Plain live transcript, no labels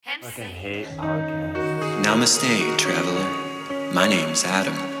Fucking hate podcasts. Namaste, traveler. My name's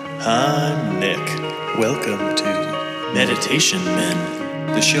Adam. I'm Nick. Welcome to Meditation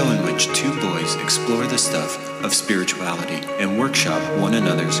Men, The show in which two boys explore the stuff of spirituality and workshop one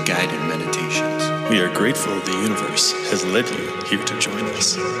another's guided meditations. We are grateful the universe has led you here to join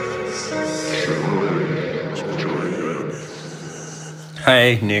us.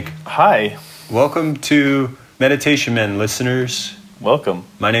 Hi, Nick. Hi, Welcome to Meditation Men listeners. welcome.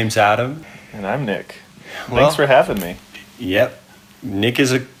 My name's Adam. And I'm Nick. Well- Thanks for having me. Yep. Nick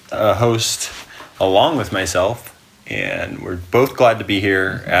is a host along with myself, and we're both glad to be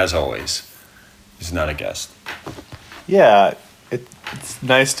here as always. He's not a guest. Yeah, it's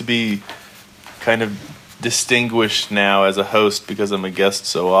nice to be kind of distinguished now as a host because I'm a guest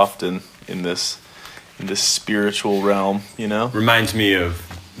so often in this spiritual realm, you know? Reminds me of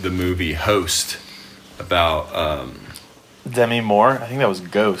the movie Host about Demi Moore, I think that was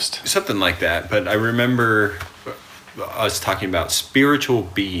Ghost. something like that. But I remember us talking about spiritual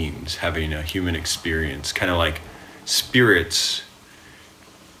beings having a human experience, kind of like spirits,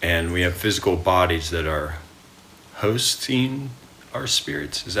 and we have physical bodies that are hosting our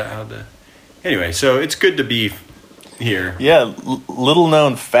spirits. Is that how the... Anyway, so it's good to be here. Yeah, little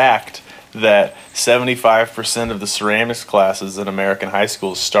known fact that 75% of the ceramics classes in American high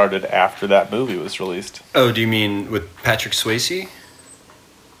schools started after that movie was released. Oh, do you mean with Patrick Swayze?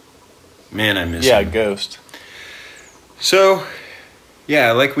 Man, I miss Yeah, him. Ghost. So,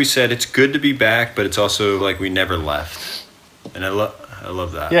 yeah, like we said, it's good to be back, but it's also like we never left. And I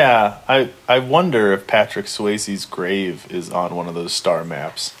love that. Yeah, I wonder if Patrick Swayze's grave is on one of those star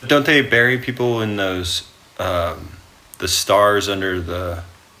maps. Don't they bury people in those, the stars under the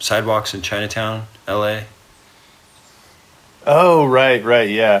sidewalks in Chinatown, LA? Oh, right,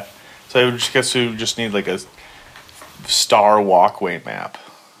 yeah. So I would guess we would just need like a star walkway map,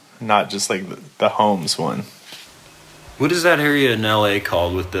 not just like the homes one. What is that area in LA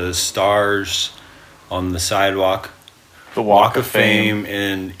called with the stars on the sidewalk? The Walk of Fame.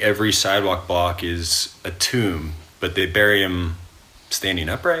 And every sidewalk block is a tomb, but they bury them standing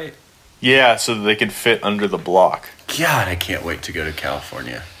upright. Yeah, so that they could fit under the block. God, I can't wait to go to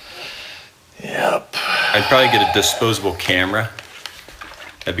California. Yep. I'd probably get a disposable camera.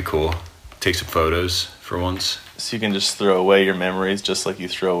 That'd be cool. Take some photos for once. So you can just throw away your memories just like you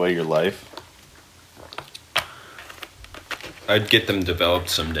throw away your life. I'd get them developed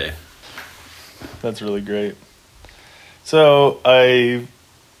someday. That's really great. So I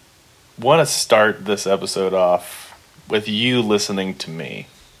want to start this episode off with you listening to me.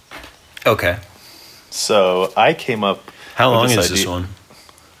 Okay. So I came up. How with long is this idea. one?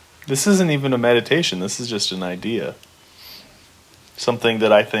 This isn't even a meditation. This is just an idea. Something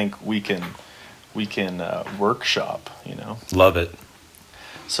that I think we can workshop, you know. Love it.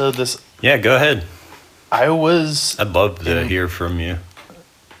 So this, Yeah, go ahead. I'd love to hear from you.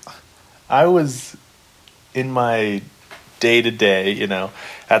 I was in my day-to-day, you know,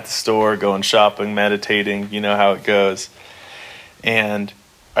 at the store, going shopping, meditating, you know how it goes. And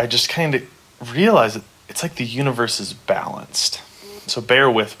I just kind of realized that it's like the universe is balanced. So bear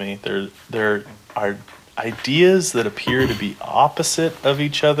with me. There are ideas that appear to be opposite of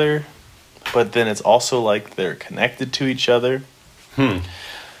each other, but then it's also like they're connected to each other.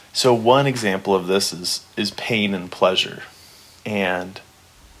 So one example of this is pain and pleasure. And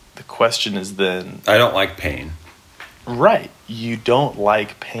the question is then... I don't like pain. Right. You don't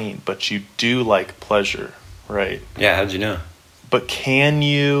like pain, but you do like pleasure, right? Yeah, how'd you know? But can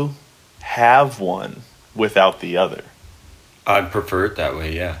you have one without the other? I'd prefer it that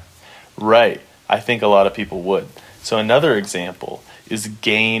way, yeah. Right. I think a lot of people would. So another example is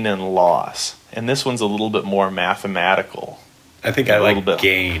gain and loss. And this one's a little bit more mathematical. I think I like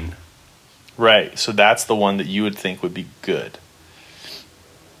gain. Right. So that's the one that you would think would be good.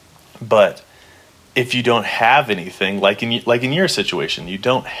 But if you don't have anything, like in your situation, you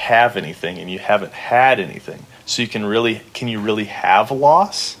don't have anything and you haven't had anything. So can you really have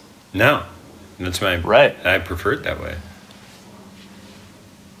loss? No. That's my... Right. I prefer it that way.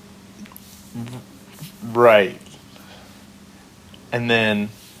 Right. And then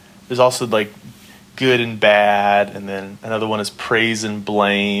there's also like good and bad, and then another one is praise and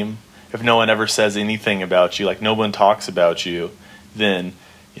blame. If no one ever says anything about you, like no one talks about you, then,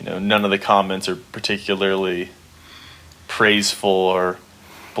 you know, none of the comments are particularly praiseful or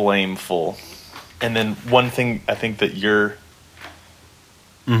blameful. And then one thing I think that you're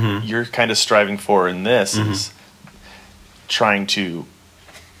kind of striving for in this is trying to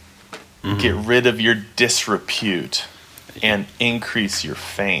get rid of your disrepute and increase your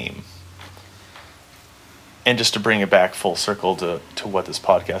fame. And just to bring it back full circle to what this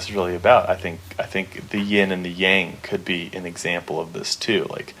podcast is really about, I think the yin and the yang could be an example of this too.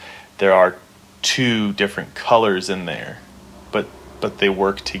 Like, there are two different colors in there, but they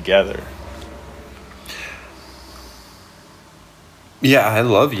work together. Yeah, I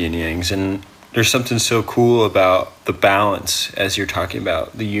love yin yangs, and there's something so cool about the balance as you're talking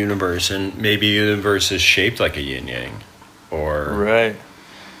about the universe, and maybe the universe is shaped like a yin yang, or Right.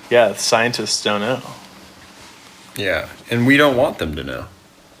 Yeah, scientists don't know. yeah, and we don't want them to know.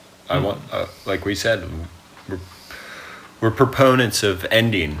 I want, like we said, we're proponents of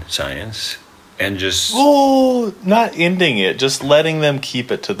ending science and just Well, not ending it, just letting them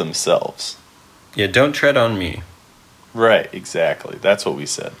keep it to themselves. yeah, don't tread on me. Right, exactly. That's what we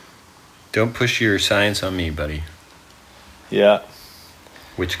said. Don't push your science on me, buddy. Yeah.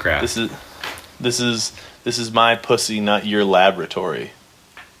 Witchcraft. This is my pussy, not your laboratory.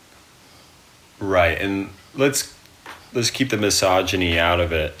 Right, and let's keep the misogyny out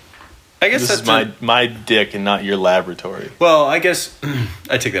of it. I guess This is my dick and not your laboratory. Well, I guess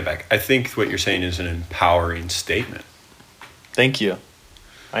I take that back. I think what you're saying is an empowering statement. Thank you.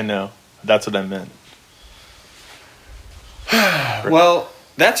 I know. That's what I meant. Well,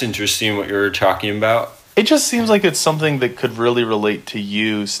 that's interesting what you're talking about. It just seems like it's something that could really relate to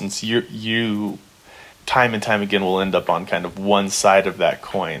you, since you time and time again will end up on kind of one side of that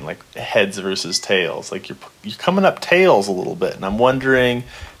coin, like heads versus tails. Like you're coming up tails a little bit, and I'm wondering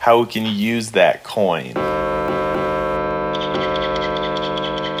how we can use that coin.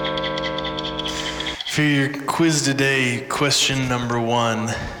 For your quiz today, question number 1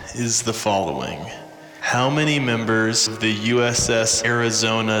 is the following. How many members of the USS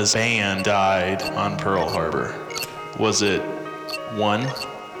Arizona's band died on Pearl Harbor? Was it 1,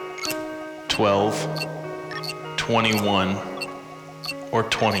 12, 21, or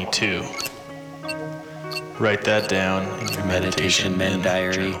 22? Write that down in your meditation men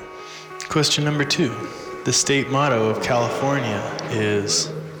diary. Question number 2. The state motto of California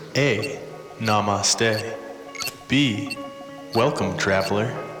is A, Namaste, B, Welcome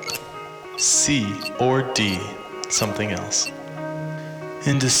Traveler, C or D, something else.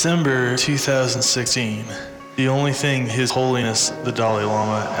 In December 2016, the only thing His Holiness the Dalai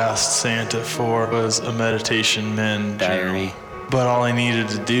Lama asked Santa for was a meditation men diary. But all I needed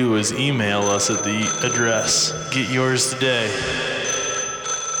to do was email us at the address. Get yours today.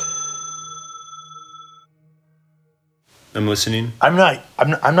 I'm listening. I'm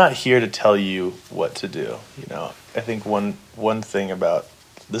not here to tell you what to do. You know, I think one thing about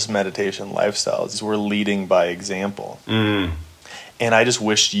this meditation lifestyle is we're leading by example. And I just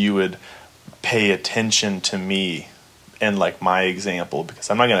wished you would pay attention to me and like my example, because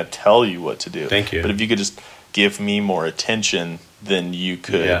I'm not going to tell you what to do. Thank you. But if you could just give me more attention, then you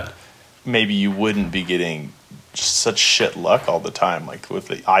could, maybe you wouldn't be getting just such shit luck all the time, like with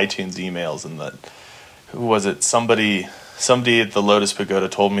the iTunes emails and the, who was it? Somebody at the Lotus Pagoda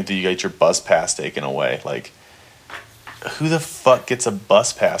told me that you got your bus pass taken away. Like, who the fuck gets a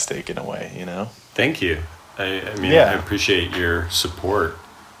bus pass taken away, you know? Thank you. I mean, Yeah. I appreciate your support.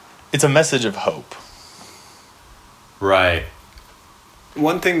 It's a message of hope. Right.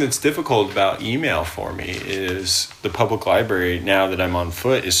 One thing that's difficult about email for me is the public library, now that I'm on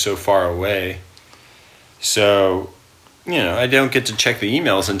foot, is so far away. So, you know, I don't get to check the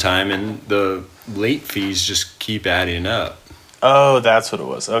emails in time, and the late fees just keep adding up. Oh, that's what it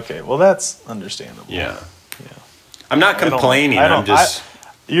was. Okay, well, that's understandable. Yeah. I'm not complaining.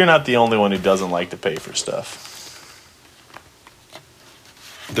 You're not the only one who doesn't like to pay for stuff.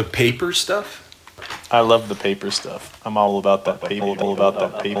 The paper stuff? I love the paper stuff. I'm all about that paper. I'm all about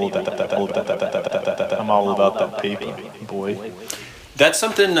that paper, boy. That's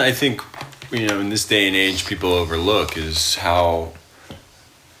something I think, you know, in this day and age people overlook, is how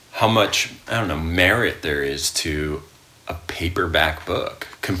much, I don't know, merit there is to a paperback book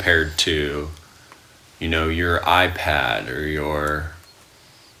compared to, you know, your iPad or your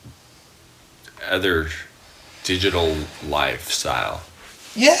other digital lifestyle.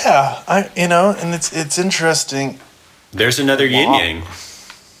 Yeah, and it's interesting. There's another yin yang.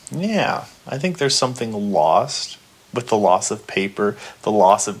 Yeah, I think there's something lost with the loss of paper, the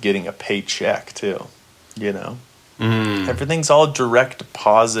loss of getting a paycheck too. You know, everything's all direct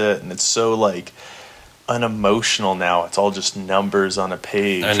deposit, and it's so like unemotional now. It's all just numbers on a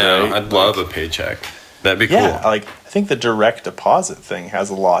page. I know. Right? I'd love a paycheck. That'd be cool. Yeah, like I think the direct deposit thing has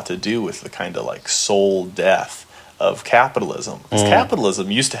a lot to do with the kind of like soul death of capitalism. Because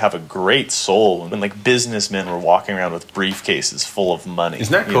capitalism used to have a great soul when like businessmen were walking around with briefcases full of money.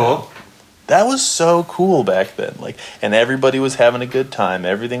 Isn't that cool? That was so cool back then. Like, and everybody was having a good time.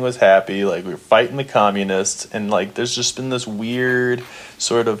 Everything was happy. Like, we were fighting the communists, and like, there's just been this weird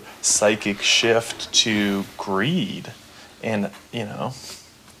sort of psychic shift to greed, and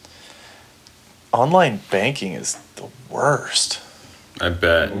online banking is the worst. I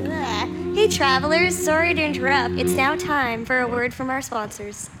bet. Hey travelers, sorry to interrupt. It's now time for a word from our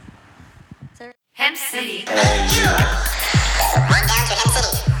sponsors. Hemp City. One down to Hemp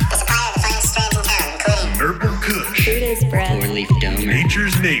City, the supplier of the finest strands in town, including Nurple Kush, Buddha's breath, Four-leaf domer,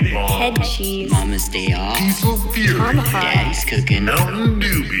 Nature's Napalm, head cheese, Mama's Day Off, Peaceful Fury, tomahawk, Daddy's Cooking, Mountain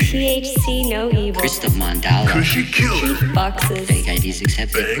Doobie, THC no evil, Crystal Mandala, Cushy Killer, boxes, Fake IDs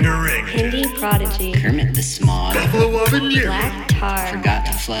accepted, Bangarang, Hindi prodigy, Kermit the Smog, Buffalo Habanero, black tar, Forgot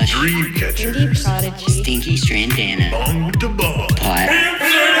to Flush, Dream Hindi Catchers, prodigy, Stinky Strandana, Bong with the Ball, Pot, Hemp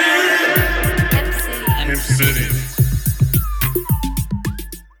City.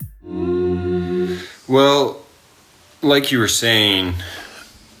 Well, like you were saying,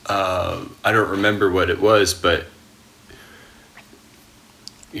 I don't remember what it was, but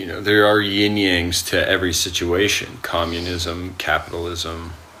there are yin yangs to every situation: communism,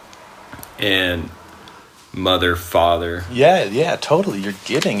 capitalism, and mother, father. Yeah, totally. You're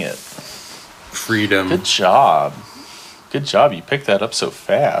getting it. Freedom. Good job. You picked that up so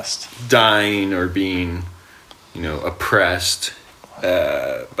fast. Dying or being, oppressed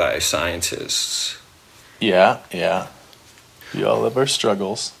by scientists. Yeah. We all have our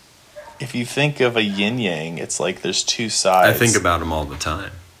struggles. If you think of a yin yang, it's like there's two sides. I think about them all the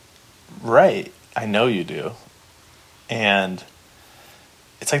time. Right. I know you do. And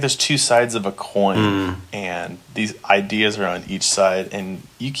it's like there's two sides of a coin, and these ideas are on each side, and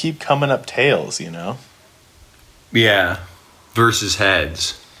you keep coming up tails, Yeah. Versus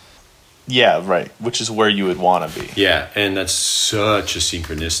heads. Yeah, right. Which is where you would want to be. Yeah, and that's such a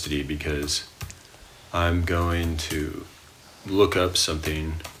synchronicity because I'm going to look up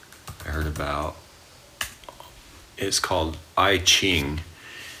something I heard about. It's called I Ching.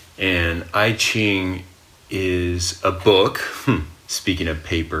 And I Ching is a book, speaking of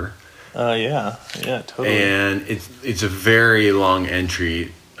paper. Yeah, totally. And it's a very long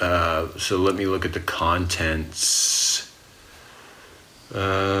entry. So let me look at the contents.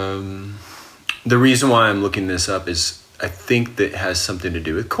 The reason why I'm looking this up is I think that has something to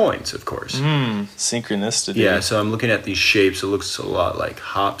do with coins, of course. Synchronicity. Yeah, so I'm looking at these shapes. It looks a lot like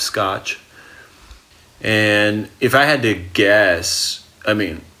hopscotch. And if I had to guess,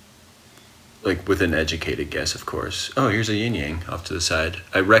 like with an educated guess, of course. Oh, here's a yin yang off to the side.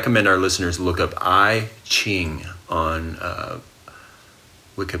 I recommend our listeners look up I Ching on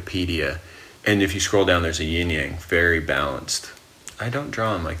Wikipedia. And if you scroll down, there's a yin yang, very balanced. I don't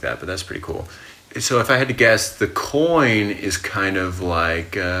draw them like that, but that's pretty cool. So if I had to guess, the coin is kind of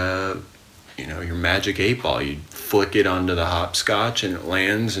like, your magic 8-ball. You flick it onto the hopscotch and it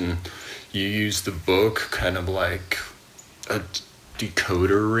lands, and you use the book kind of like a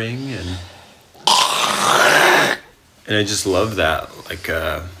decoder ring. And I just love that, like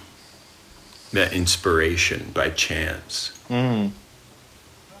that inspiration by chance.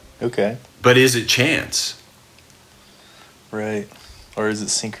 Okay. But is it chance? Right. Or is it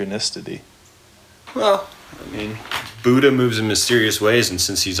synchronicity? Well, Buddha moves in mysterious ways, and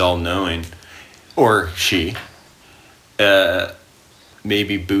since he's all-knowing, or she,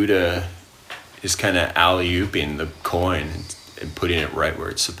 maybe Buddha is kind of alley-ooping the coin and putting it right where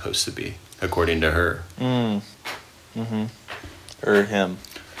it's supposed to be, according to her. Or him.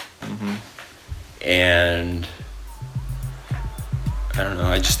 And I don't know,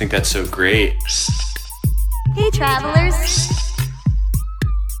 I just think that's so great. Hey travelers.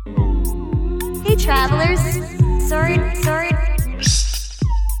 Hey travelers. Sorry. Sorry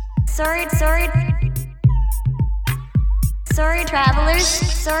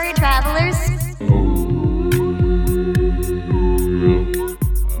travelers.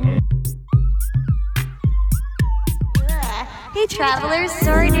 Hey travelers,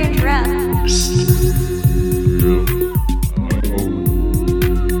 sorry to interrupt.